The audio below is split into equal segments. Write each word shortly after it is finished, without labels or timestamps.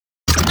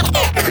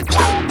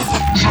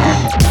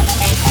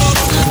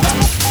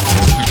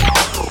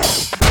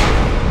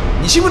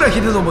西村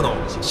秀信の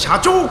社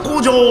長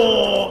工場。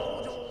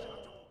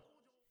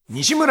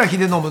西村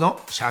秀信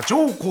の社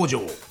長工場。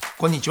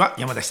こんにちは、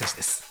山田久志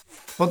です。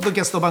ポッド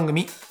キャスト番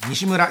組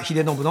西村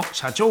秀信の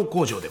社長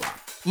工場では、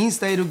インス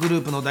タイルグ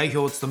ループの代表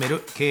を務め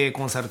る経営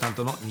コンサルタン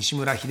トの西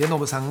村秀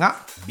信さんが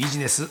ビジ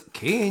ネス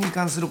経営に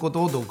関するこ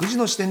とを独自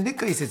の視点で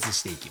解説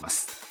していきま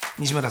す。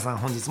西村さん、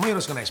本日もよ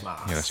ろしくお願いし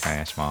ます。よろしくお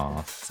願いし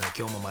ます。さあ、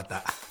今日もま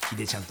た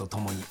秀ちゃんと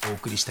共にお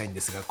送りしたいん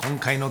ですが、今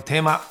回のテ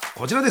ーマ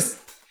こちらで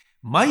す。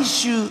毎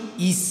週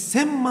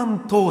1000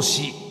万投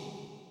資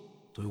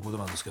ということ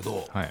なんですけ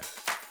ど、はい、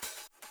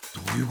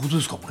どういうこと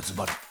ですかこれズ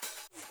バリ。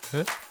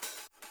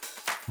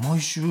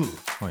毎週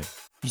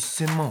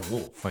1000万を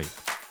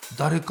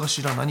誰か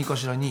しら何か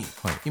しらに、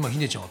今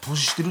秀ちゃんは投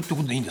資してるって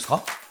ことでいいんです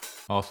か？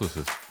あ、そうで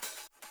す。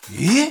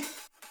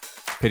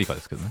ペリカ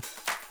ですけどね。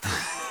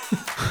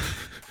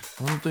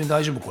本当に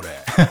大丈夫これ？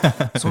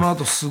その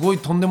後すごい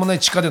とんでもない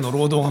地下での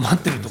労働が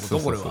待ってるってこと？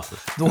これは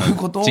どういう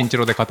こと？チンチ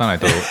ロで勝たない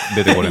と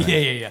出てこれな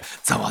い。いや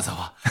ざわざ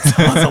わ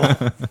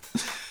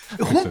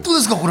本当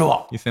ですかこれ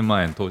は？1000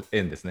万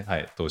円ですね。は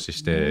い、投資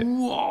して。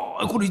う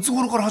わ、これいつ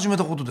頃から始め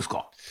たことです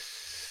か？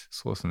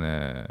そうです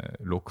ね、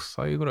6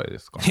歳ぐらいで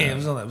すかね。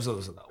嘘だ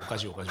おか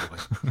しいおか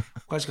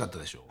しかった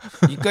でしょ。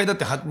一回だっ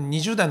て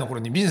20代の頃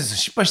にビジネス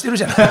失敗してる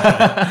じゃない。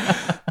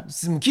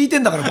聞いて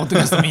んだからポッドキ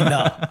ャストみん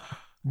な。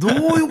どう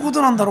いうこ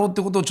となんだろうっ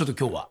てことをちょっと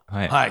今日は、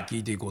聞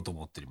いていこうと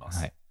思っていま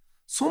す。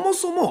そも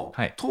そも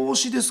投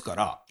資ですか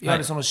ら、やは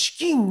りその資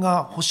金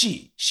が欲し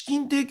い、資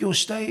金提供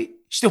し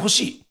てほ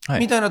しい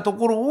みたいなと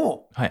ころ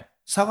を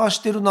探し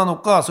てるなの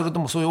か、それと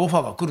もそういうオファ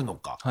ーが来るの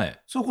か、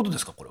そういうことで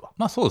すかこれは。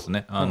まあそうです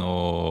ね。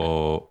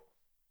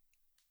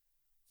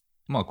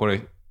まあこ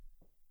れ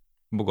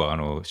僕は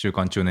週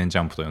刊中年ジ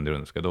ャンプと呼んでる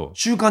んですけど。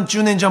週刊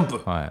中年ジャン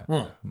プ。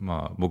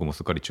まあ僕も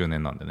すっかり中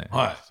年なんでね、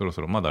そろ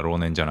そろまだ老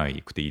年じゃな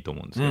くていいと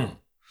思うんですけど、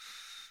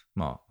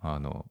まあ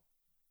なん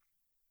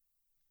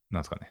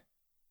ですかね、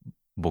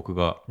僕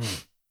が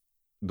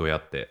どうや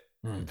って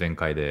全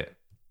開で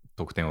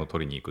得点を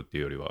取りに行くって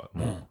いうよりは、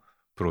もう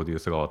プロデュー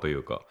ス側とい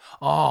うか、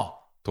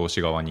投資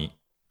側に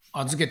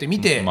預けて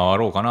みて回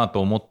ろうかなと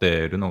思っ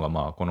てるのが、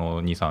まあこ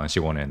の2、3、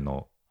4、5年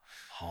の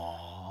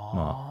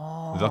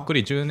まあざっく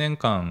り10年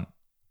間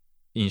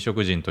飲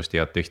食人として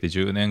やってきて、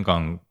10年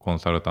間コン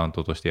サルタン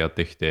トとしてやっ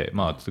てきて、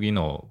まあ次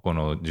のこ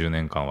の10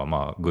年間は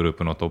まあグルー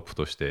プのトップ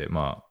として、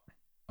ま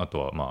ああと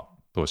はまあ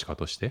投資家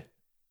として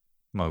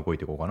まあ動い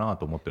ていこうかな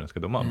と思ってるんですけ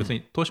ど、まあ別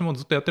に投資も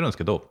ずっとやってるんです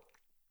けど、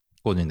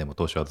個人でも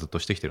投資はずっと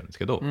してきてるんです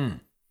けど、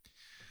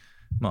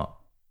まあ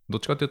ど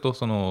っちかというと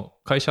その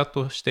会社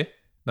として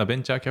ベ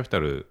ンチャーキャピタ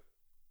ル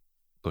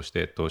とし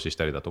て投資し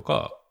たりだと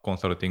か、コン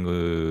サルティン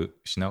グ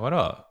しなが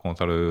らコン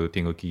サル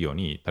ティング企業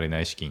に足りな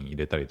い資金入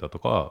れたりだと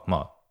か、ま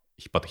あ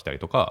引っ張ってきたり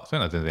とか、そ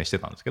ういうのは全然して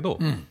たんですけど、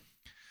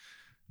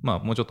まあ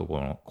もうちょっとこ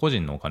の個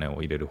人のお金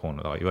を入れる方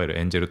の、いわゆる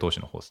エンジェル投資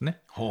の方です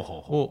ね、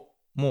を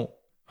もう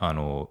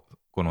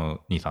こ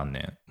の 2,3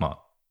 年、まあ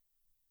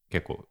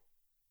結構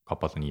活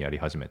発にやり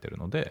始めてる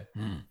ので、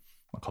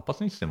活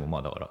発にしてもま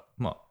あだから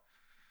まあ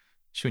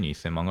週に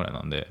1000万ぐらい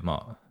なんで、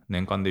まあ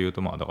年間で言う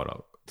とまあだから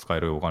使え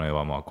るお金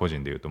はまあ個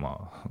人で言うと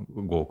まあ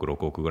5億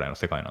6億ぐらいの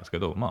世界なんですけ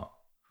ど、ま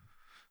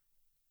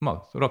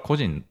あそれは個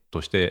人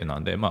としてな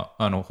んで、ま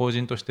あ法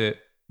人として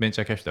ベン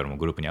チャーキャピタルも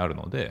グループにある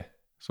ので、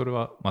それ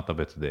はまた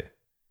別で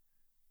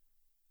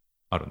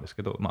あるんです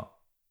けど、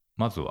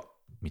まずは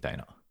みたい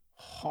な。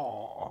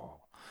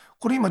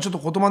これ今ちょっと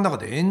言葉の中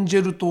でエンジ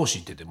ェル投資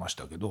って出まし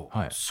たけど、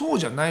そう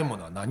じゃないも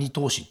のは何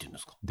投資っていうんで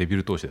すか？デビ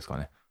ル投資ですか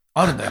ね。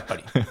あるんだやっぱ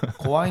り。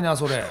怖いな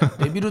それ。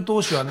デビル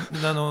投資は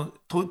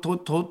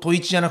トイ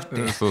チじゃなく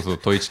て。そう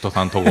トイチと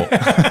さんとご。いや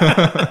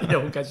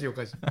おかしい。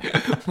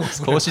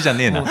投資じゃ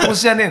ねえな。投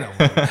資じゃねえ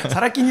な。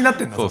さら金になっ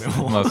てんだ。そ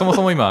も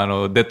そも今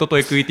デッドと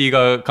エクイティ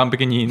が完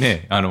璧に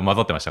ね混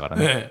ざってましたから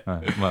ね。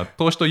まあ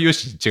投資と融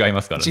資違い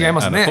ますからね。違い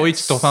ますね。トイ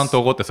チとさん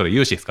とごってそれ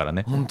融資ですから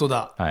ね。本当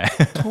だ。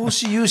投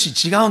資融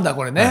資違うんだ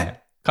これ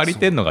ね。借り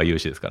てんのが融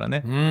資ですから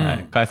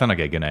ね。返さな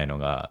きゃいけないの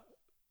が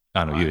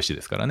融資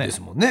ですからね。で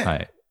すもん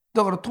ね。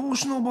だから投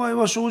資の場合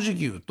は正直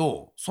言う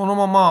と、その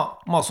ま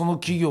ま、その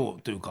企業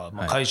というか、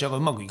会社が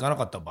うまくいかな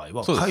かった場合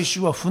は回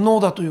収は不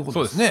能だというこ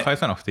とですね。そうです。返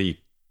さなくてい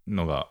い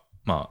のが、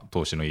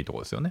投資のいいとこ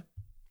ろですよね。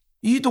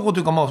いいところと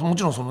いうか、も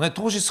ちろんそのね、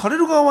投資され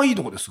る側はいい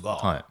ところです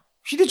が、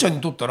ひでちゃん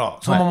にとったら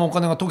そのままお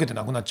金が溶けて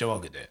なくなっちゃう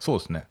わけで、そう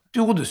ですね。と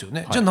いうことですよ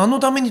ね。じゃあ何の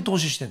ために投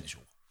資してんでしょ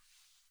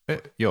う？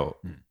いや、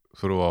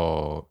それ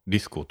はリ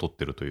スクを取っ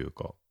てるという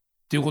か。っ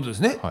ていうことで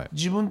すね。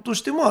自分と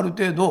してもある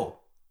程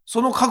度そ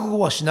の覚悟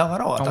はしなが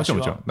ら私は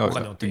お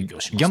金を提供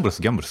します。ギャン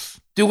ブルス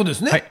っていうことで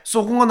すね。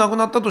そこがなく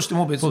なったとして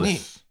も別に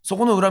そ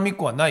この恨みっ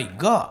こはない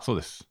が、そう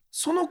です。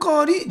その代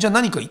わりじゃあ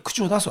何か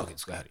口を出すわけで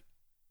すか？やはり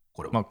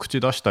これは口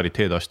出したり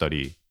手出した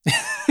り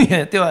い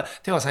や手は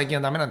最近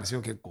はダメなんです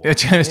よ結構。いや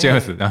違い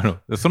ま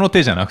すその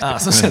手じゃなくて、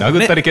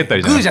殴ったり蹴った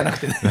りグーじゃなく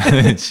てね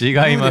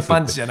違います。パ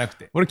ンチじゃなく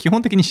て。俺基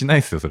本的にしな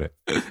いですよそれ。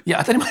いや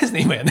当たり前です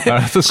ね今やね。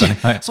そうで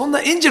すかね。そん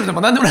なエンジェルで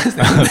も何でもないです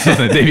ね。そうで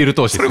すね、デビル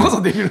投資。それこ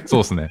そデビル。そ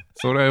うですね。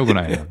それは良く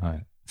ないな。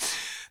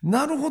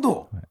なるほ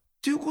ど。はい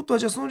ということは、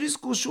じゃあそのリス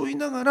クを背負い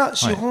ながら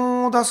資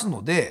本を出す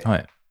ので、は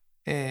い、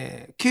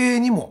経営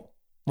にも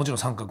もちろん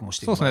参画もし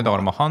ていく。そうですね。だか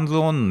らまあハンズ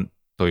オン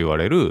と言わ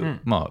れる、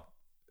まあ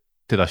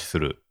手出しす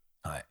る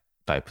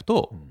タイプ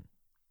と、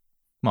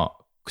ま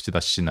あ口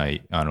出ししな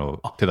い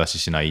手出し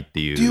しないって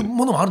いう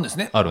ものもあるんです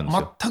ね。あるんです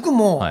よ。全く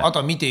もう、はい、あと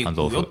は見ていく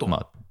よと。ま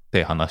あ、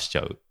手離しち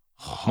ゃう。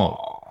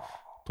も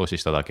う投資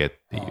しただけっ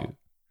ていう。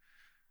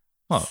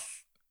まあ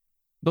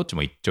どっち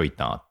も一長一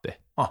短あって。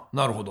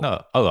なるほど。だか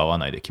ら合う合わ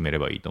ないで決めれ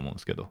ばいいと思うんで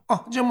すけど。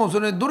じゃあもうそ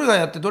れどれが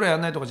やってどれやら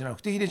ないとかじゃな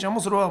くて、ヒデちゃんも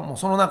それはもう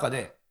その中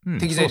で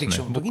適材適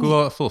所の時に、僕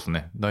はそうです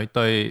ね。大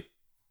体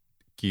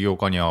起業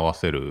家に合わ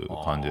せる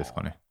感じです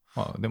かね。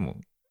まあでも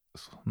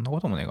そんなこ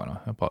ともねえか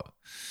な。やっぱ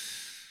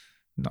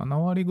7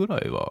割ぐら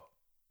いは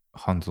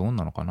ハンズオン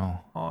なのか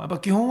な。やっぱ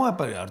基本はやっ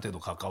ぱりある程度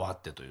関わ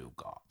ってという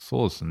か。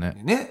そうです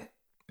ね。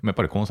やっ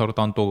ぱりコンサル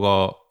タント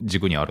が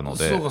軸にあるの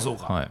で。そう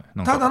か。はい、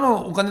ただ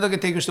のお金だけ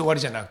提供して終わ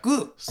りじゃな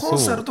く、コン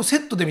サルとセ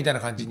ットでみたい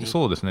な感じに。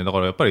そうですね。だか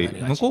らやっぱり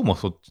向こうも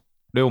そ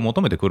れを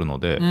求めてくるの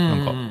で、な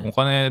んかお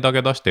金だ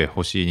け出して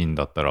ほしいん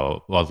だったら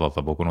わざわ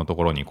ざ僕のと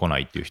ころに来な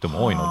いっていう人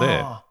も多いの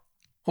で。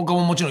他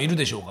ももちろんいる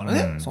でしょうから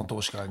ね、その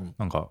投資家に。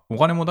なんかお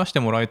金も出して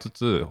もらいつ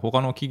つ、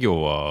他の企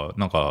業は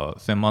なんか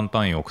1000万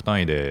単位、億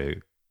単位で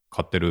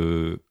買って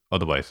るア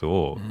ドバイス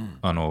を、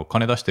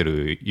金出して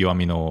る弱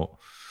みの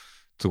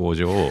都合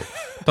上、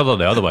ただ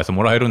でアドバイス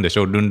もらえるんでし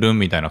ょ、ルンルン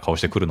みたいな顔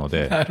してくるの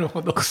で、なる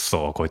ほど。くっ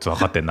そ、こいつ分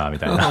かってんなみ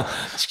たいな。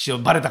式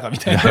バレたかみ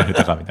たいな。バレ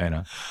たかみたい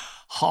な。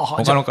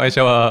他の会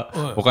社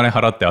はお金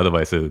払ってアド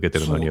バイス受けて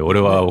るのに、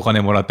俺はお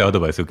金もらってアド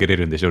バイス受けれ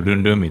るんでしょ、ル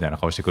ンルンみたいな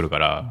顔してくるか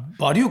ら、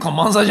バリュー感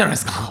満載じゃないで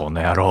すか。こ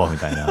の野郎み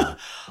たいな。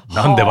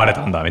なんでバレ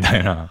たんだみた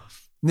いな。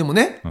でも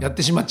ね、やっ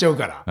てしまっちゃう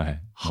から。は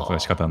い。それは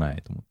仕方な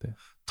いと思っ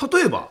て。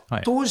例えば、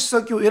投資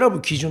先を選ぶ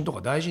基準と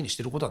か大事にし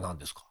てることは何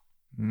ですか？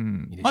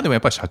まあでもや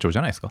っぱり社長じ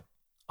ゃないですか。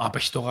やっぱ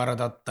人柄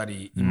だった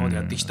り、今まで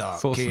やってきた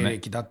経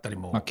歴だったり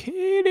も。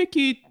経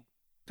歴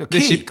経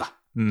緯か。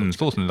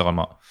そうですね。だから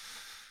まあ、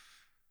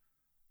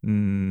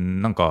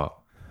なんか、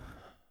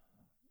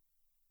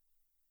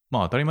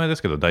まあ当たり前で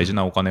すけど大事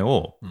なお金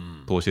を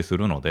投資す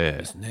るの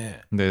で、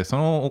でそ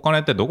のお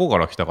金ってどこか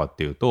ら来たかっ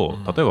ていうと、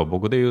例えば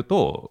僕で言う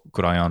と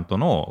クライアント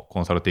の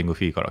コンサルティング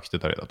フィーから来て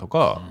たりだと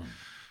か、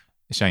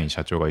社員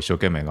社長が一生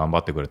懸命頑張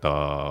ってくれ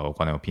たお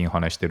金をピンハ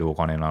ネしてるお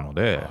金なの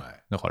で、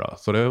だから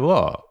それ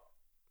は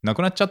な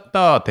くなっちゃっ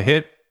たって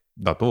へ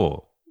だ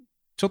と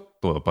ちょっ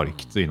とやっぱり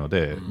きついの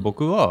で、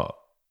僕は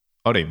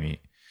ある意味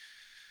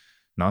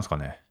なんすか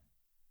ね、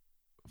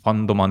ファ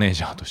ンドマネー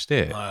ジャーとし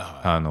て、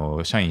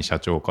社員社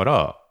長か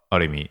らあ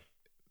る意味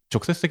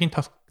直接的に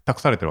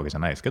託されてるわけじゃ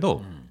ないですけ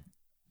ど、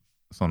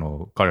そ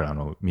の彼ら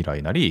の未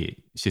来な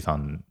り資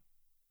産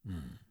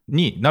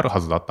になるは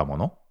ずだったも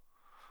の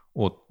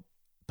を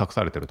託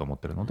されてると思っ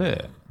てるの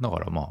で、だか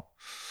らまあ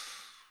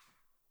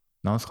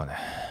なんすかね、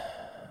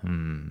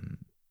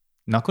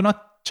なくな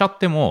っちゃっ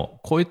て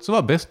もこいつ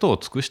はベストを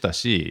尽くした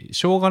し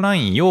しょうがな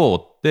いん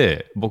よっ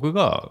て僕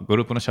がグ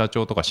ループの社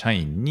長とか社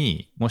員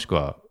に、もしく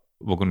は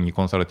僕に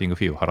コンサルティング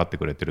フィーを払って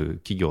くれてる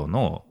企業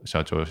の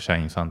社長社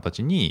員さんた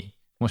ちに、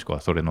もしくは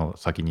それの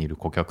先にいる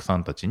顧客さ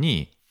んたち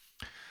に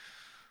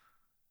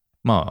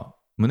まあ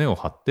胸を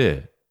張っ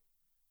て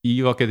言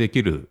い訳で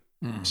きる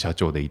社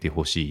長でいて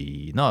ほ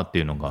しいなって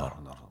いうのが、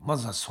ま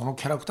ずはその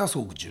キャラクターす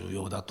ごく重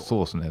要だと。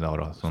そうですね。だか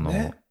らその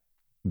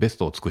ベス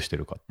トを尽くして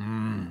るか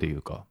ってい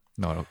うか、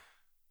だから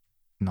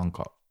なん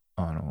か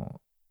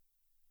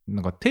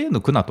なんか手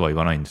抜くなとは言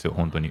わないんですよ、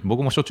本当に。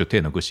僕もしょっちゅう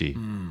手抜くし、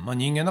まあ、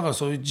人間だから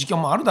そういう時間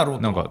もあるだろう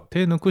と。なんか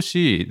手抜く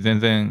し全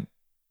然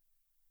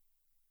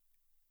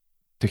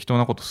適当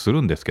なことす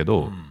るんですけ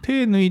ど、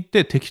手抜い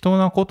て適当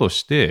なこと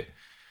して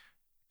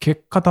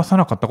結果出さ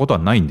なかったことは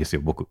ないんです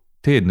よ、僕。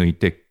手抜い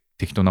て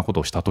適当なこと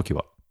をしたとき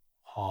は。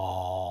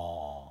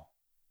ほ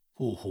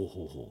う。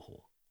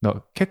だか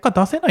ら結果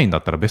出せないんだ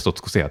ったらベスト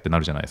尽くせやってな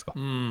るじゃないですか。す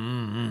い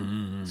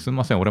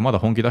ません、俺まだ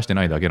本気出して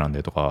ないだけなん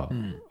でとか、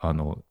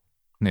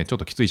ね、ちょっ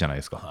ときついじゃない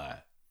ですか。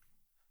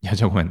いや、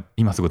じゃあごめん、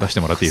今すぐ出して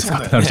もらっていいですか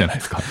ってなるじゃない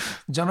ですか。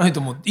じゃないと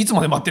もういつ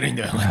まで待ってないん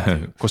だよ。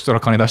こちとら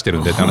金出してる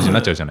んでって話にな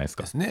っちゃうじゃないです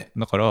か。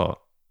だから、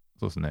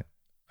そうですね。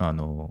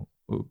こ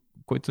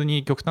いつ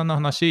に極端な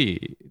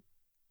話、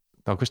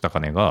託した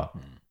金が、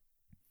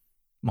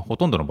まあ、ほ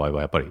とんどの場合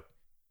はやっぱり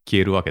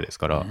消えるわけです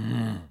から、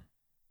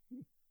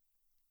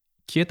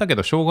消えたけ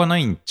どしょうがな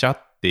いんちゃっ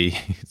て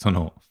そ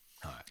の、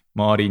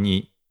周り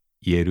に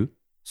言える。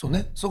そう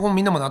ね、そこも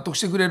みんなも納得し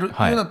てくれるよう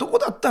なとこ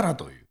だったら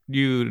と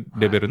いう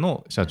レベル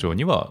の社長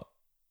には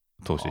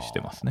投資して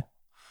ますね。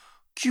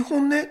基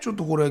本ね、ちょっ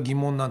とこれは疑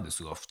問なんで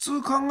すが、普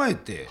通考え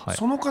て、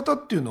その方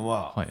っていうの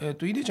は、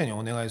井出ちゃんに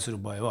お願いする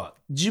場合は、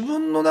自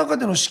分の中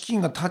での資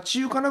金が立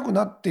ち行かなく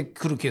なって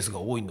くるケースが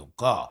多いの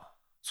か、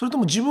それと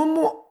も自分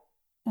も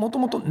もと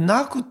もと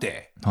なく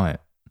て、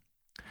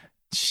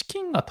資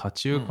金が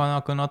立ち行か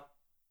なくなっ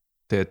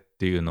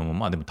ていうのも、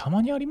まあでもた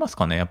まにあります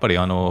かね。やっぱりエ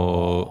ンジ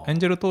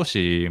ェル投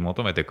資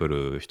求めてく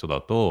る人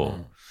だと、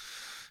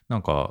な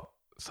んか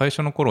最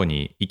初の頃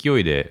に勢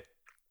いで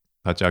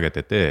立ち上げ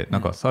てて、な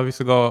んかサービ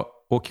スが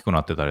大きく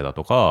なってたりだ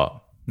と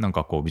か、なん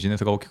かこうビジネ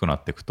スが大きくな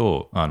っていく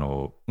と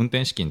運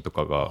転資金と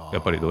かがや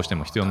っぱりどうして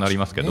も必要になり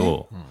ますけ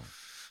ど、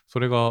そ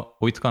れが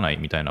追いつかない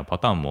みたいなパ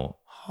ターンも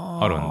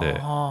あるんで、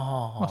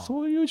まあ、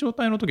そういう状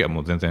態の時は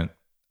もう全然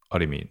あ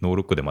る意味ノー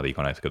ルックでまでい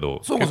かないですけど、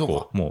結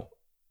構もう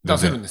出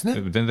せるんですね。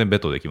全然ベッ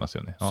トできます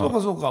よね。そう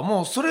かそうか、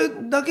もうそれ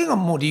だけが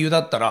もう理由だ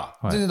ったら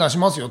全然出し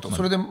ますよと、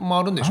それで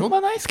回るんでしょ。あん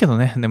まないですけど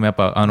ね。でもやっ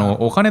ぱ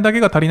お金だけ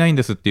が足りないん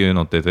ですっていう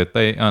のって絶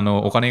対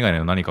お金以外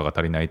の何かが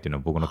足りないっていうの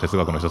は僕の哲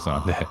学の一つな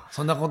んで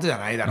そんなことじゃ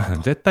ないだろう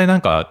と絶対な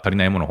んか足り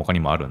ないもの他に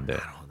もあるんで。な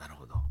るほどなる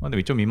ほど。まあ、でも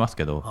一応見ます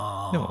けど、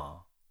で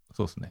も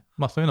そうですね。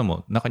まあそういうの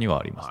も中には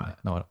ありますね。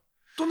だから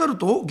となる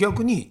と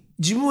逆に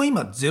自分は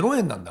今0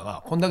円なんだ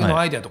がこんだけの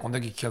アイデアとこんだ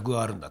け企画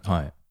があるんだと、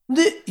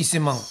で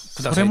1000万くだ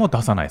さい。それも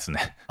出さないです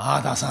ね。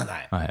出さ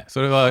ない。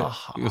それは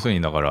要する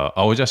にだから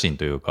青写真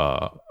という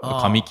か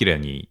紙切れ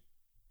に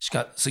し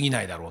か過ぎ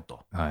ないだろう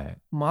と。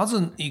ま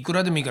ずいく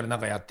らでもいいから何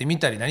かやってみ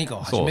たり何か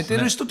を始めて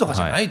る人とか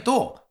じゃない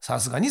とさ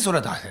すがにそ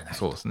れは出せない。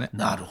そうですね。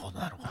なるほど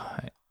なるほ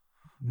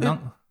ど。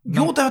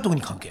業態は特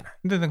に関係ない。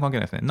全然関係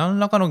ないですね。何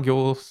らかの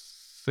業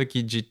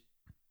績実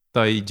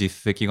態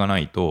実績がな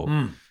いと、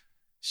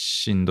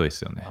しんどいで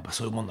すよね。やっぱ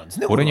そういうもんなんです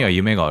ね。俺には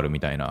夢があるみ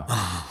たいな。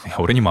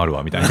俺にもある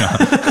わみたいな。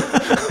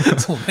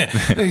そうね。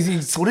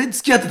それ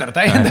付き合ってたら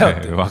大変だよ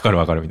って。わかる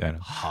わかるみたいな。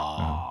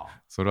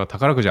それは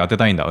宝くじ当て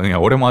たいんだ。いや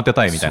俺も当て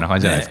たいみたいな感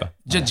じじゃないですか。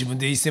じゃあ自分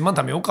で1000万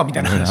貯めようかみた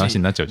いな話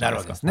になっちゃうじゃな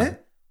いですか。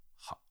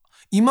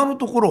今の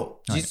とこ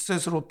ろ実際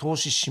それを投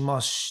資し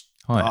まし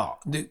た。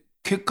で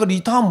結果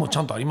リターンもち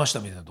ゃんとありました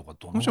みたいなところ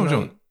どのぐ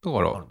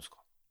らいあるんですか。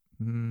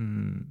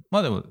ま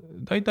あでも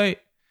大体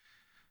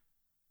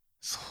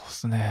そうで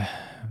すね。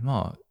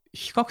まあ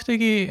比較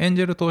的エン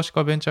ジェル投資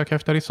家ベンチャーキャ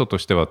ピタリストと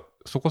しては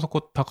そこそ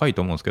こ高い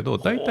と思うんですけど、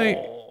大体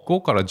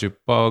5から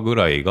 10% ぐ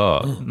らい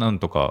がなん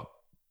とか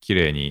綺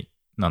麗に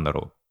なんだ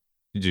ろ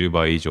う10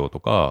倍以上と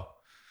か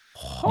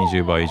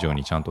20倍以上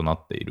にちゃんとな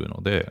っている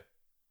ので。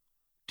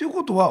という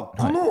ことは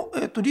この、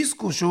リス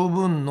ク小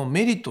分の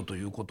メリットと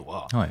いうこと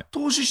は、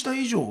投資した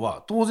以上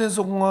は当然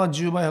そこが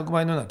10倍100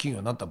倍のような企業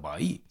になった場合、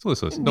そう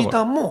ですリタ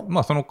ーンも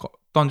まあその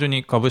単純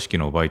に株式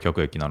の売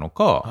却益なの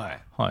か、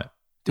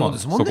ってことで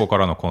すもんね。そこか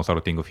らのコンサ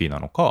ルティングフィー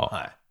なの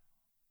か、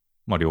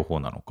まあ両方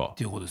なのかっ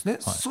ていうことですね。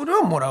それ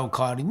はもらう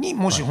代わりに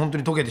もし本当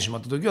に溶けてしま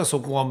った時はそ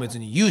こは別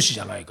に融資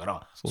じゃないか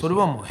らそれ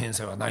はもう返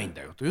済はないん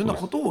だよというような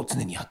ことを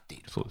常にやってい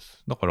る。そうで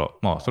す。だから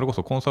まあそれこ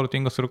そコンサルテ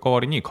ィングする代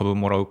わりに株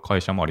もらう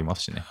会社もありま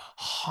すしね。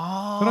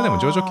それはでも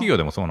上場企業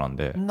でもそうなん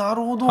で、な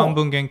るほど。半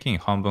分現金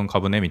半分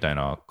株ねみたい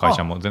な会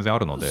社も全然あ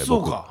るので、そ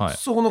うか、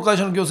そこの会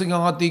社の業績が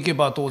上がっていけ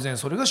ば当然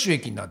それが収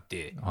益になっ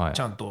て、ち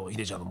ゃんとヒ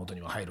デちゃんの元に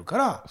は入るか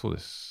ら。そうで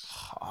す。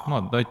ま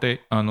あ大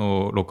体ロ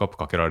ックアップ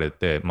かけられ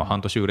て、まあ、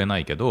半年売れな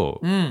いけど、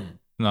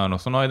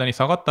その間に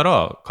下がった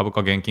ら株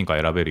か現金か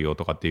選べるよ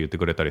とかって言って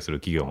くれたりする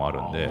企業もあ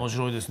るんで。面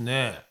白いです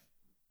ね。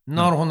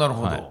なるほどなる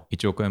ほど、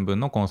1億円分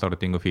のコンサル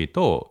ティングフィー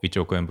と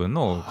1億円分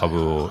の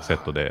株をセ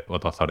ットで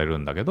渡される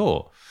んだけ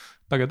ど、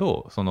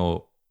そ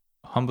の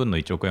半分の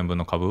1億円分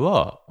の株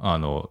は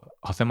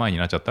8000万円に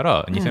なっちゃった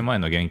ら2000万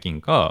円の現金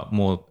か、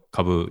もう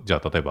株じ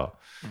ゃあ例えば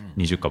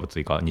20株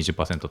追加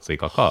 20% 追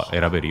加か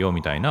選べるよ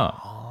みたい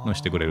なの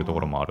してくれるとこ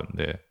ろもあるん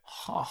で、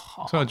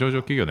それは上場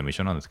企業でも一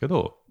緒なんですけ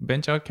ど、ベ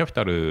ンチャーキャピ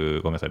タ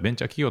ルベンチャ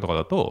ー企業とか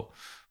だと、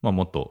まあ、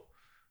もっと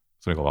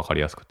それが分か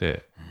りやすく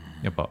て、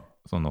やっぱ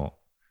その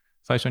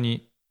最初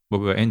に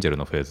僕がエンジェル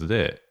のフェーズ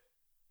で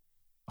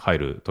入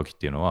る時っ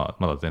ていうのは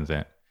まだ全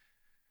然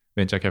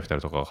ベンチャーキャピタ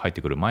ルとかが入っ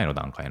てくる前の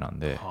段階なん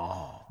で、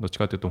どっち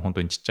かというと本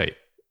当にちっちゃい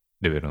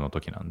レベルの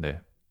時なん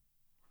で。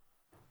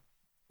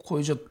こ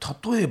れじゃあ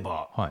例え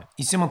ば、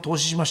1000万投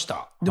資しまし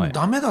た、でも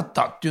ダメだっ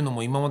たっていうの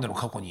も今までの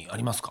過去にあ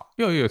りますか。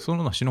いやいや、そん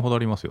なの死ぬほどあ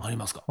りますよ。あり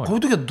ますか。こういう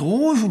時はどう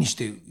いうふうにし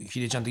てヒ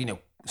デちゃん的には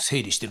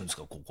整理してるんです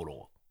か、心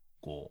を。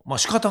まあ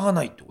仕方が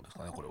ないってことです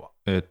かね、これは。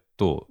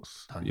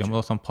山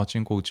田さんパチ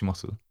ンコ打ちま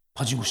す？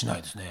パチンコしな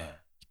いですね。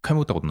一回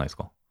も打ったことないです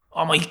か？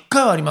まあ1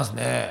回はあります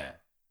ね。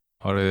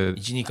あれ1、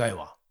2回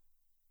は。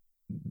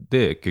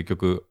で結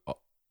局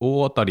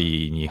大当た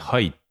りに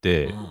入っ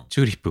て、チ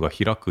ューリップが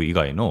開く以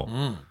外の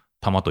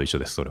玉と一緒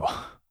です、それ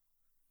は。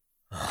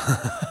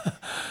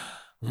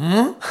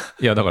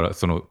いやだから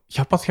その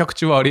100発100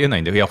中はありえな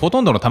いんで、いやほ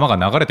とんどの玉が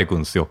流れてくん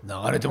ですよ。流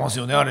れてます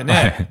よねあれ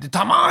ね。で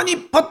たまに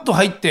パッと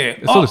入っ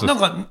てなん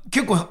か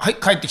結構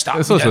帰ってきた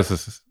みたいな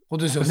こ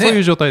とですよね。そうい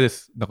う状態で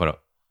す。だから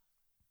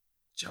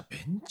じゃあベ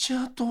ンチ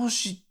ャー投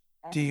資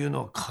っていう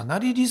のはかな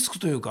りリスク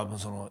というか、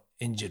その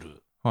エンジェ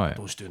ル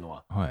投資というの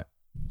は、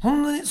ほ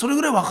んなにそれ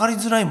ぐらい分かり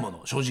づらいも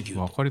の、正直言う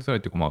と。分かりづらい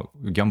っていうか、まあ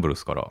ギャンブルで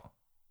すから。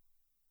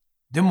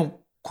で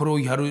もこれを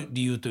やる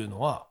理由というの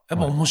はやっ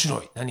ぱ面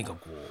白い、何かこ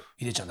う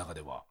ヒデちゃんの中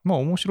では。まあ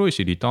面白い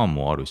しリターン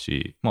もある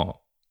し、まあ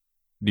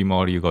利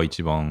回りが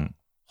一番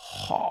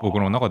僕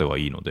の中では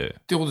いいので。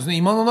っていうことですね。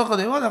今の中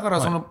ではだか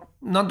らその、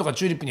なんとか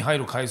チューリップに入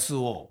る回数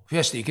を増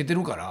やしていけて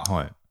るから、っ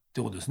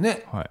てことです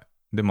ね。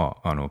でま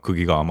あ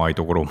釘が甘い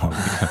ところも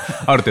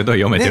ある程度は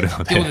読めてるの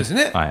で。ってことです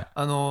ね。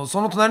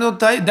その隣の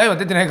台は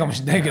出てないかも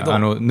しれないけど、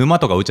沼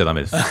とか打っちゃダ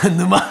メです。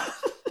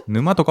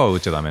沼とかは打っ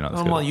ちゃダメなんで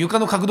すけど、まあ、床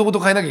の角度ごと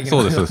変えなきゃいけない、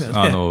そうですそうで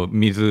す。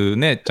水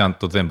ねちゃん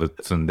と全部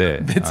積んで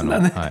別な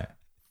ね、はい、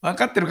分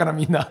かってるから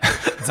みんな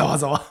ざわ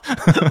ざわ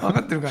分か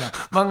ってるから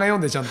漫画読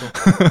んでちゃんと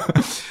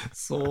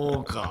そ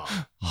うか、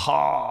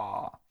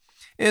はあ。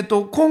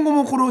今後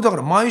もこれをだか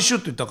ら毎週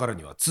といったから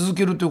には続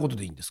けるということ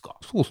でいいんですか？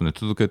そうですね、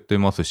続けて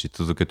ますし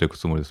続けていく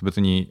つもりです。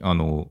別に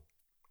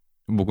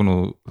僕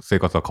の生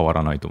活は変わ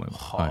らないと思いま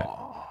す。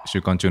はい、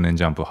週刊中年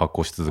ジャンプ発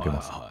行し続け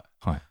ます。は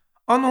いはい、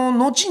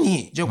後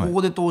にじゃあこ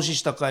こで投資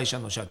した会社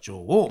の社長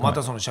をま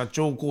たその社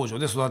長工場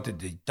で育て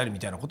ていったりみ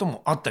たいなこと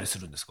もあったりす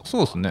るんですか？そ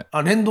うですね。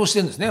連動して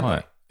るんですね、やっぱり。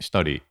はい、し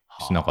たり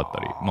しなかった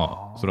り、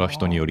まあそれは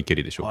人によりけ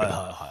りでしょうけど。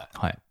は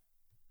い。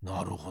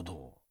なるほ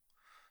ど。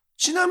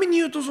ちなみに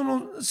言うとそ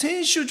の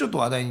先週ちょっと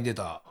話題に出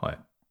た、は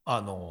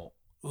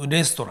い、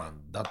レストラ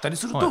ンだったり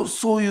すると、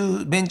そう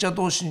いうベンチャー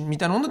投資み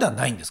たいなものでは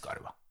ないんですか？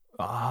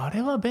あ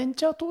れはベン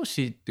チャー投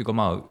資っていうか、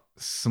まあ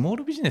スモー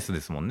ルビジネスで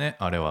すもんね。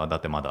あれはだ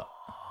ってまだ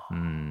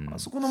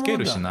スケー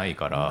ルしない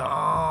から、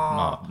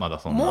まあ、まだ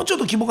そんなもうちょっ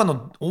と規模感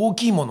の大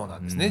きいものな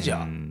んですね。じ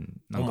ゃあ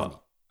なんか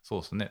そ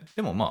うですね。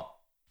でもまあ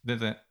全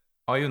然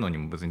ああいうのに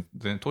も別に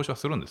全然投資は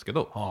するんですけ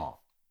ど、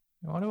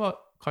あれは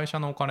会社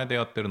のお金で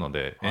やってるの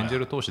でエンジェ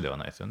ル投資では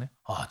ないですよね。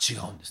違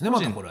うんですね。ま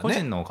たこれはね、個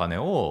人のお金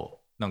を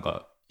なん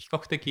か比較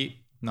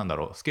的なんだ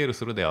ろう、スケール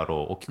するであ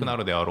ろう、大きくな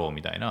るであろう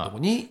みたいな、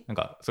なん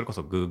かそれこ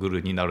そ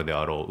Google になるで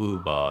あろう、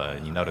Uber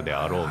になるで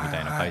あろうみた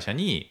いな会社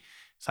に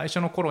最初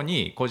の頃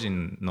に個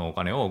人のお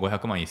金を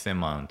500万1000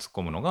万突っ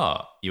込むの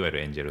がいわゆる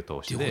エンジェル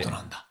投資で、っていうこと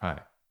なんだ。は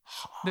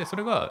い、でそ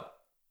れが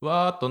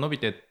わーっと伸び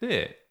てっ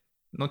て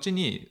後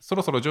にそ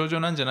ろそろ上場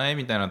なんじゃない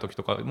みたいな時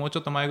とか、もうちょ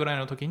っと前ぐらい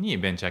の時に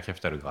ベンチャーキャ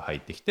ピタルが入っ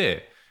てき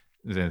て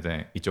全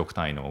然1億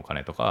単位のお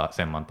金とか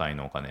1000万単位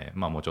のお金、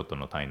まあもうちょっと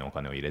の単位のお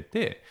金を入れ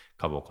て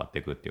株を買って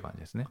いくっていう感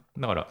じですね。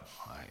だから、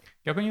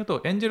逆に言う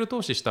とエンジェル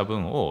投資した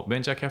分をベ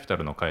ンチャーキャピタ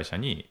ルの会社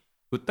に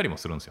売ったりも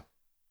するんですよ。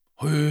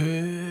へ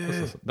え。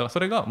そうだからそ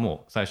れが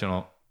もう最初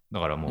のだ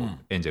からもう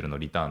エンジェルの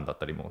リターンだっ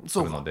たりもす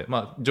るので、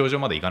まあ上場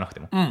までいかなくて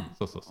も、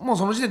もう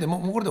その時点でも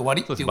うこれで終わ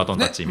りっていうことですね。バトン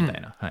タッチみた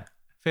いな、フ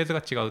ェーズが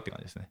違うって感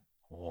じですね。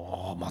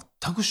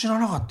全く知ら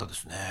なかったで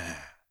すね。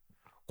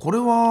これ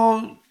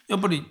はやっ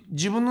ぱり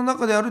自分の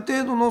中である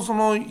程度のそ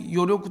の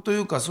余力とい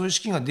うかそういう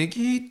資金がで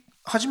き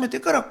始めて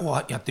からこ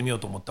うやってみよう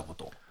と思ったこ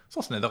と。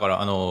そうですね。だか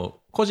ら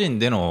個人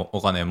での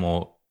お金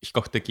も比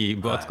較的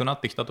分厚くなっ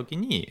てきたとき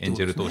にエン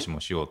ジェル投資も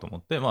しようと思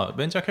って、まあ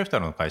ベンチャーキャピタ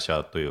ルの会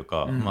社という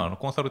か、まあ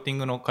コンサルティン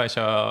グの会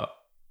社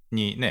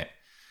にね、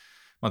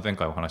まあ、前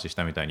回お話しし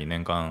たみたいに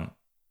年間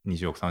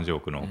20億30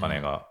億のお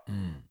金が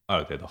あ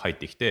る程度入っ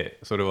てきて、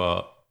それ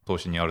は投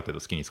資にある程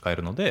度好きに使え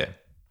るので、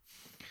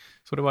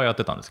それはやっ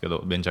てたんですけど、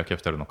ベンチャーキャ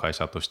ピタルの会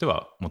社として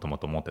はもとも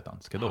と持ってたん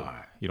ですけど、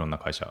いろんな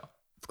会社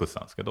作って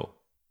たんですけど、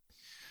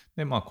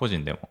でまあ個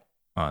人でも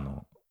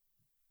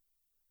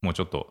もう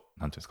ちょっと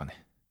なんていうんですか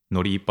ね、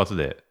ノリ一発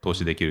で投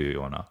資できる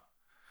ような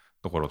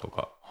ところと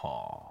か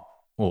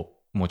を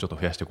もうちょっと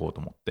増やしていこうと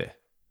思って。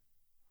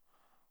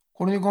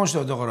これに関して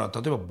はだから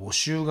例えば募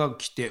集が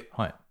来て、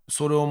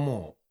それを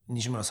もう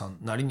西村さん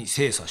なりに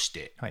精査し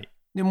て、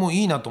でもう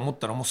いいなと思っ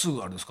たらもうす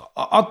ぐあれですか、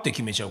会って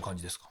決めちゃう感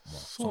じですか？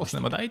そうです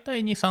ね、まあ、大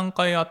体 2,3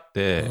 回あっ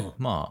て、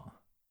ま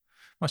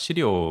あ資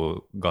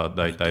料が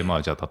大体ま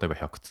あじゃあ例えば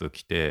100通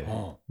来て、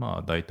ま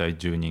あ大体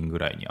10人ぐ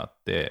らいに会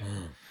って、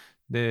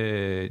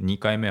で2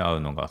回目会う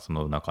のがそ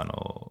の中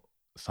の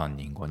3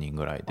人5人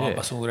ぐらい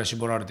で、そのぐらい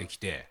絞られてき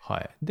て、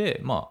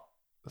でま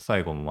あ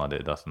最後ま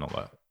で出すの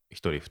が1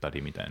人2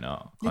人みたい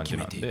な感じ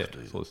なんで、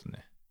そうです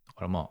ね。だ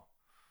からま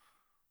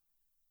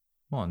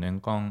あ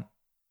年間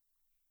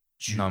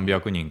何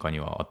百人かに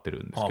は会って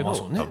るんですけど、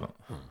多分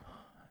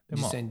実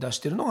際に出し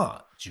てるの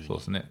が10人。そう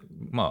ですね。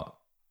ま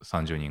あ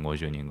30人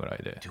50人ぐら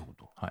いで。っていうこ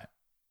と。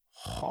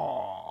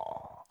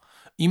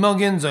今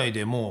現在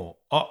でも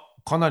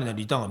かなりの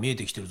リターンが見え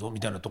てきてるぞみ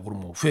たいなところ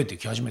も増えて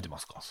き始めてま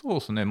すか？そうで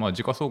すね。まあ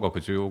時価総額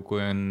10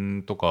億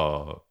円と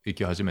か行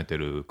き始めて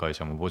る会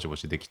社もぼちぼ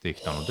ちできて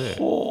きたので。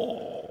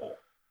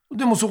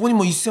でもそこに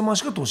も1000万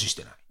しか投資し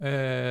てな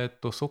い。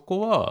そこ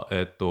は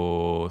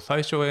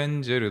最初エ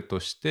ンジェルと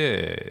し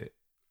て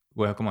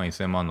500万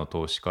1000万の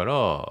投資から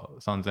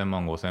3000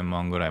万5000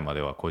万ぐらいま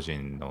では個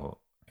人の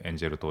エン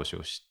ジェル投資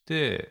をし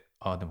て、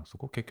でもそ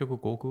こ結局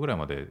5億ぐらい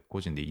まで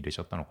個人で入れち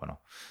ゃったのかな。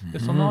で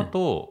その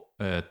後、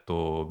ベ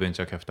ン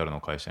チャーキャピタル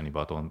の会社に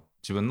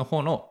自分の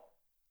方の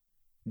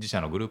自社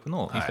のグループ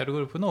の、イーサルグ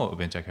ループの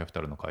ベンチャーキャピ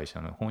タルの会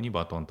社の方に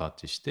バトンタッ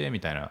チしてみ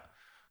たいな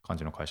感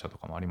じの会社と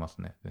かもありま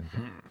すね。全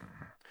然。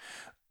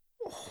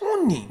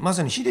本人、ま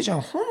さにヒデちゃ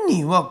ん本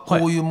人はこ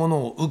ういうもの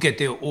を受け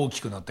て大き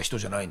くなった人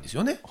じゃないんです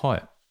よね。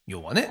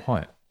要はね、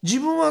自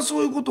分は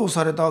そういうことを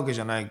されたわけ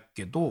じゃない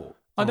けど、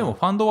でも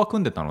ファンドは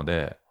組んでたの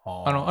で、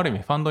ある意味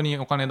ファンドに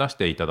お金出し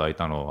ていただい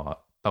たのは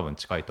多分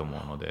近いと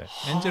思うので、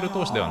エンジェル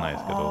投資ではないで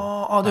すけ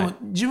ど、でも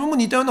自分も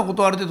似たようなこ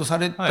とをある程度さ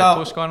れた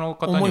投資家の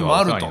方に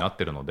はお世話になっ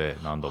てるので、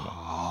何度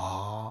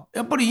も。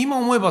やっぱり今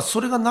思えば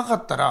それがなか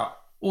ったら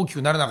大き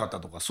くなれなかっ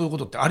たとか、そういうこ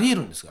とってありえ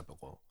るんですか？や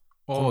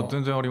っぱ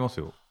全然あります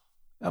よ。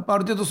やっぱあ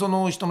る程度そ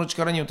の人の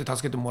力によって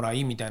助けてもら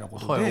いみたいなこ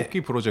とで、大き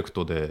いプロジェク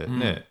トで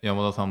ね、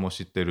山田さんも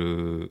知って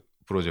る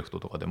プロジェクト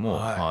とかで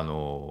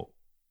も、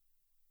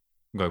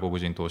外国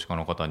人投資家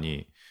の方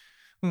に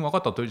分か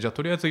ったと、じゃあ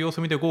とりあえず様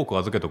子見で5億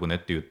預けとくねっ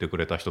て言ってく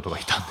れた人とか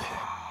いたんで、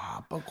や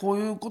っぱこう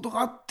いうこと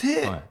があっ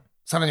て、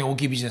さらに大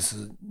きいビジネ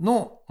ス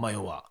の、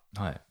要は、ギ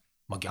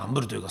ャン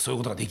ブルというかそういう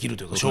ことができる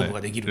というか、勝負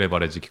ができる、レバ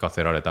レッジ効か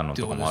せられたの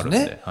とかもあるん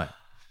で、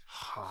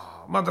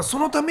まだそ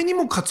のために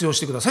も活用し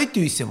てくださいっ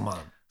ていう1000万。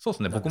そうで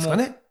すね、僕も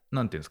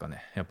なんていうんですか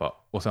ね、やっぱ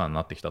お世話に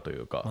なってきたとい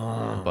うか、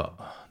やっ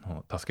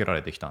ぱ助けら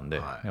れてきたんで、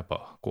やっ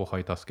ぱ後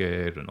輩助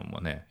けるのも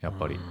ね、やっ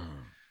ぱり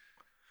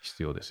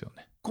必要ですよ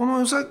ね。こ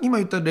の今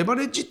言ったレバ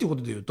レッジっていうこ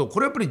とでいうと、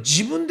これやっぱり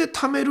自分で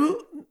貯める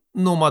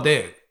のま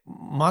で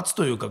待つ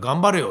というか、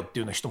頑張れよって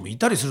いうような人もい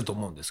たりすると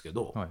思うんですけ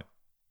ど、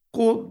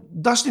こう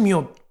出してみ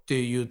ようっ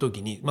ていう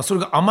時に、それ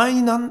が甘え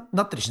にな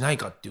ったりしない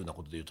かっていうような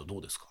ことでいうとど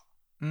うですか？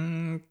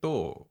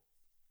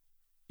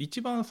一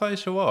番最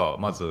初は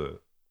ま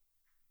ず、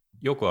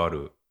よくあ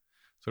る、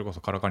それこ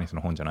そカラカニス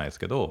の本じゃないです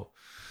けど、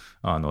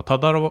た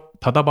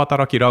だ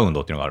働きラウン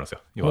ドっていうのがあるんです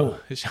よ。要は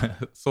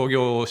創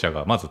業者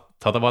がまず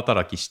ただ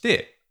働きし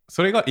て、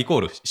それがイコ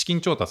ール資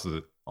金調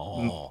達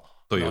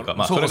という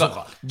か、それ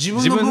が自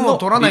分の分を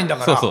取らないんだ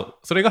から、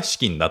それが資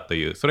金だと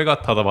いう、それが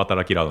ただ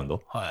働きラウン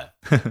ド、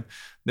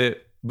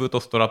でブート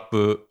ストラッ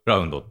プラ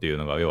ウンドっていう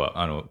のが、要は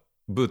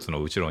ブーツ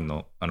の後ろ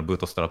のブー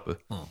トストラップ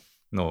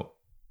の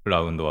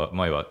ラウンドは、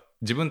要は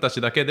自分た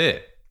ちだけ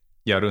で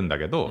やるんだ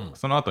けど、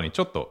その後に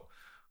ちょっと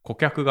顧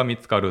客が見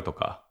つかると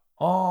か、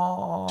ち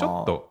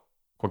ょっと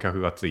顧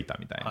客がついた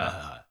みたい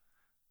な、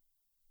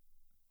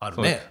ある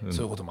ね、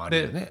そういうこともあ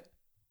るよね。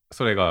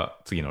それが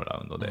次のラ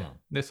ウンドで、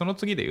でその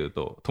次で言う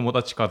と友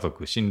達家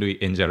族親類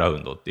演者ラウ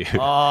ンドっていう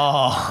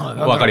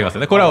わかります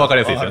よね。これは分か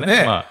りやすいですよ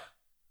ね。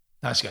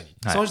確かに、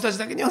そういう人たち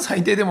だけには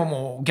最低でも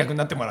もうお客に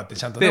なってもらって、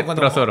ちゃんとね、でプ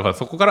ラスアルファ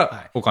そこか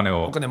らお金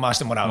回し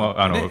てもら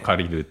う、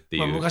借りるって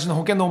いう、昔の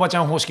保険のおばち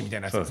ゃん方式みた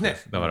いなやつですね。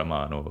だから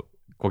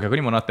顧客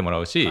にもなってもら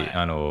うし、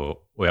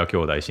親兄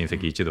弟親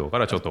戚一同か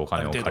らちょっとお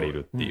金を借り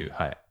るっていう、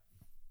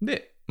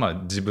で、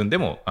自分で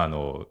も例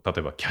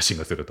えばキャッシン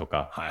グすると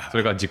か、そ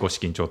れが自己資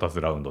金調達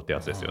ラウンドってや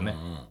つですよね。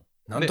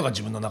なんとか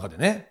自分の中で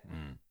ね。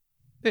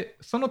で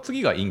その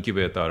次がインキュ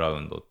ベーターラ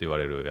ウンドって言わ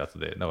れるやつ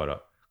で、だか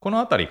らこの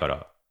辺りか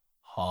ら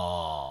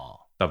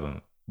多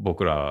分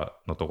僕ら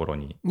のところ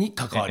にエ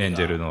ン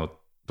ジェルの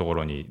とこ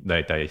ろに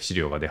大体資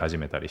料が出始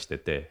めたりして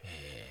て、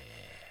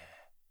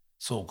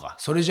そうか、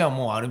それじゃあ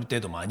もうある程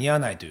度間に合わ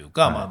ないという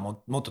か、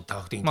もっと多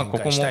角的に展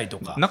開したいと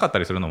か、ここもなかった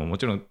りするのもも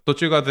ちろん、途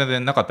中が全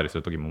然なかったりす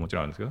る時ももち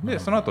ろんあるんですけど、で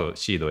その後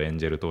シードエン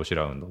ジェル投資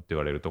ラウンドって言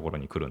われるところ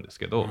に来るんです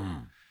けど、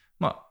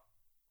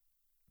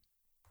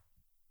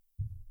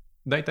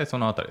大体そ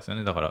のあたりですよ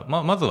ね。だから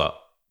まずは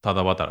た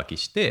だ働き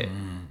して、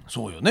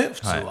そうよね、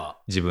普通は、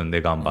自分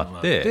で頑張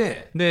っ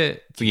て、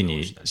で次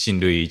に親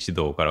類一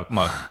同から、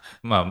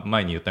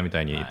前に言ったみ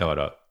たいに、だか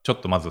らちょっ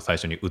とまず最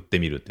初に売って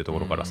みるっていうとこ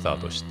ろからスタ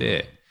ートし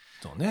て、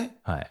そうね、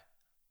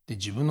で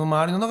自分の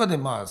周りの中で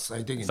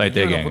最低限でき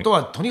るようなこと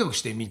はとにかく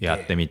してみて、や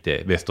ってみ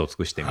て、ベストを尽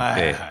くしてみ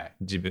て、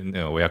自分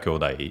で親兄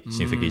弟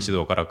親戚一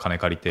同から金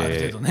借り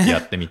てや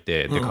ってみ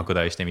て、で拡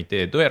大してみ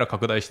て、どうやら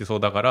拡大してそう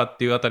だからっ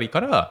ていうあたり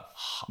から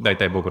だい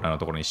たい僕らの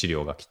ところに資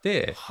料が来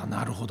て、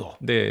なるほど。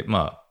で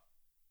あ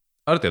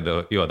る程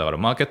度、要はだから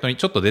マーケットに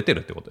ちょっと出て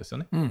るってことですよ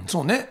ね。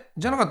そうね。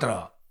じゃなかった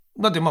ら、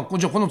だってじゃあ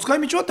この使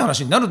い道はって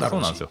話になるだろ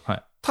うし、そうなんです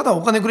よ、ただ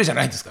お金くれじゃ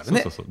ないですから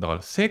ね。そうだか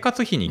ら生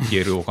活費に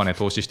消えるお金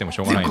投資してもし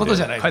ょうがないんで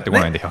返ってこ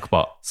ないんで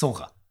 100%。 そう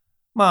か。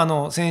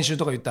先週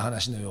とか言った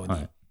話のよう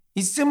に、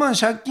1000万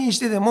借金し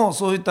てでも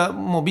そういった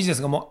もうビジネ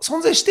スがもう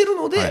存在してる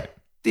ので、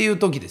っていう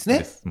時です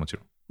ね。もち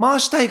ろん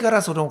回したいか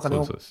らそのお金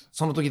を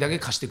その時だけ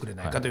貸してくれ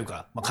ないかという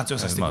か、活用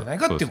させてくれない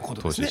かっていうこと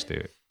ですね。投資し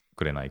て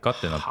くれないか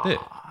ってなって、だ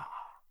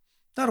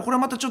からこれは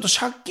またちょっと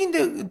借金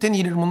で手に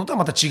入れるものとは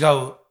また違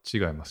う違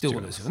いますっていう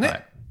ことですよ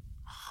ね。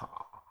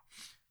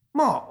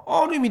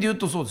ある意味で言う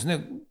とそうです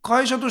ね、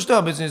会社として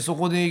は別にそ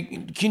こで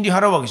金利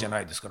払うわけじゃな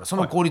いですから、そ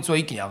の効率は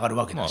一気に上がる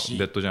わけだし、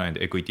デッドじゃないん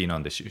でエクイティな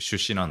んで出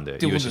資なんで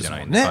融資じゃ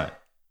ないんで、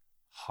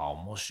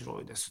面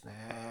白いですね。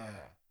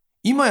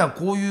今や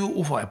こういう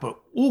オファーやっぱり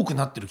多く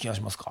なってる気が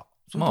しますか？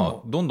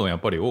どんどんやっ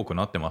ぱり多く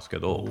なってますけ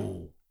ど、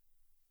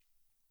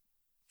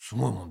す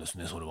ごいもんです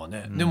ね、それは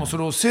ね。でもそ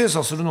れを精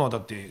査するのはだ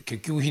って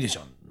結局ヒデち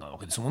ゃんなわ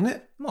けですもん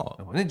ね。や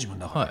っぱね、自分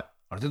の中で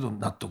ある程度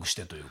納得し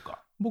てというか。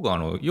僕は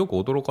よく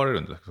驚かれる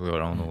んですけ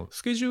ど、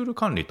スケジュール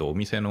管理とお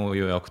店の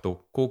予約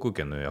と航空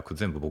券の予約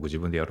全部僕自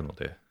分でやるの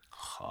で、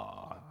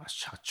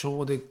社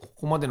長でこ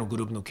こまでのグ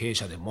ループの経営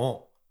者で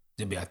も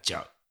全部やっち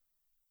ゃ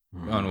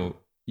う。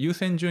優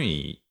先順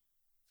位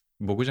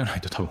僕じゃない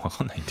と多分分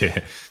かんないん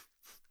で。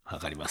わ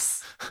かりま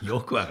す。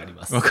よくわかり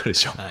ます。わかるで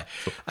しょ。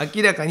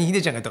明らかにヒ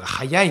デちゃんが言った方が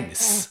早いんで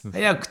す。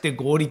早くて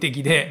合理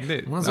的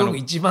で、ものすごく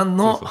一番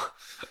の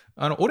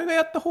俺が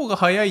やった方が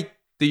早いっ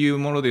ていう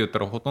もので言った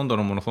ら、ほとんど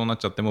のものそうなっ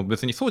ちゃっても、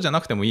別にそうじゃ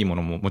なくてもいいも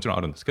のももちろん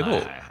あるんですけど、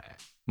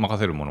任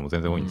せるものも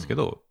全然多いんですけ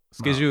ど、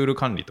スケジュール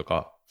管理と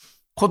か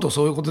こと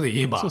そういうことで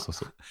言えば、そうそう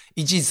そう。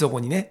いちいちそこ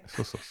にね、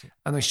そうそうそ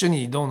う。一緒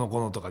にどうのこ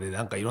うのとかで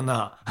なんかいろん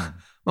な、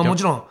うんも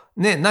ちろん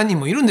ね、何人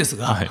もいるんです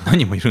が、はい、何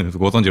人もいるんです。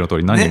ご存知の通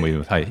り何人もいる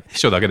んです。はい。秘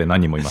書だけで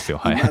何人もいますよ。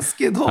はい。います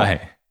けど、はい。っ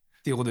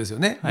ていうことですよ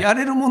ね。はいや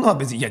れるものは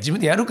別に、いや、自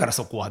分でやるから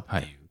そこはっていう。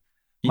はい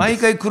いいんで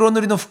す毎回黒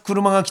塗りの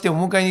車が来てお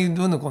迎えに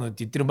どうのこうのって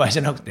言ってる場合じ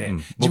ゃなくて、うん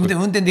自分で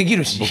運転でき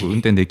るし、僕運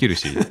転できる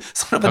し、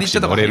その場で行っちゃ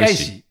った方が早い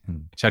し。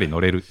チャリ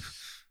乗れる。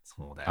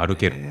そうだよね、歩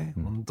ける。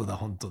本当だ、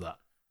本当だ。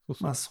そうそ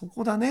うまあそ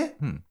こだね。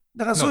うん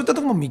だからそういった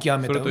ところも見極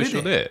めたそれと上で。一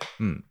緒で、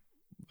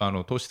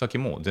投資先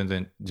も全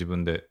然自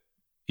分で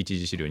一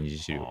次資料、二次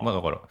資料。まあ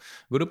だから、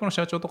グループの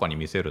社長とかに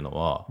見せるの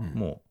は、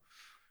もう、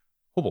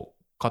ほぼ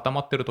固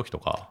まってる時と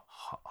か。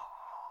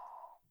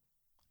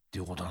って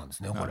いうことなんで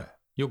すね、これ。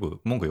よ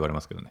く文句言われま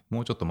すけどね。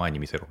もうちょっと前に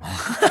見せろ。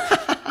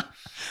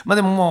まあ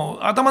でももう、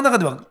頭の中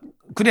では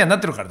クリアにな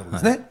ってるからってこ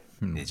とですね。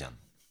姉ちゃん。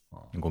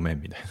ごめ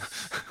んみたい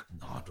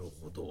な。なる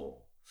ほど。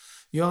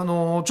いや、ち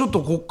ょっ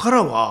とこっか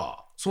ら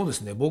は、そうで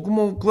すね、僕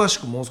も詳し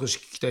くもう少し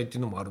聞きたいってい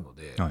うのもあるの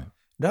で、はい、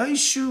来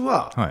週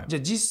は、はい、じゃ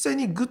あ実際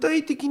に具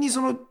体的に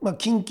その、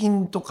近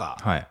々とか、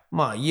はい、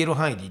まあ言える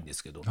範囲でいいんで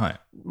すけど、はい、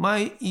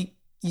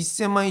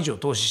1000万以上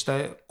投資した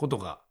こと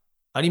が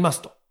ありま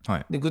すと。は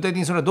い、で具体的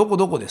にそれはどこ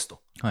どこですと。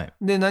はい、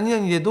で何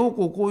々でどう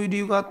こういう理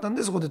由があったん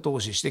でそこで投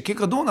資して結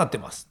果どうなって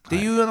ますって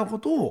いうようなこ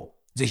とを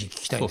ぜひ聞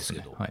きたいんです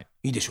けど、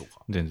いいでしょう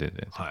か。全然。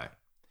はい。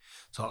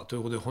さあとい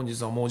うことで本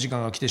日はもうお時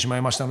間が来てしま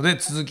いましたので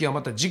続きは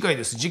また次回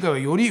です。次回は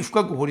より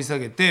深く掘り下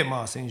げて、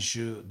先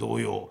週同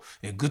様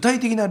具体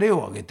的な例を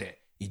挙げ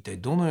て一体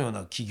どのよう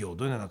な企業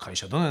どのような会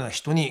社どのような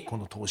人にこ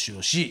の投資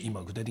をし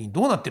今具体的に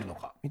どうなっているの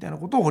かみたいな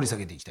ことを掘り下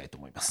げていきたいと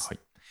思います。はい、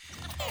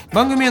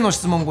番組への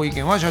質問ご意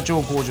見は社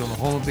長工場の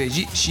ホームペー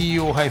ジ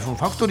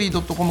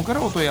CEO-factory.com か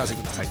らお問い合わせ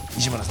ください。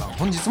西村さん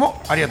本日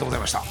もありがとうござい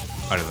ました。あ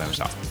りがとうございまし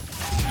た。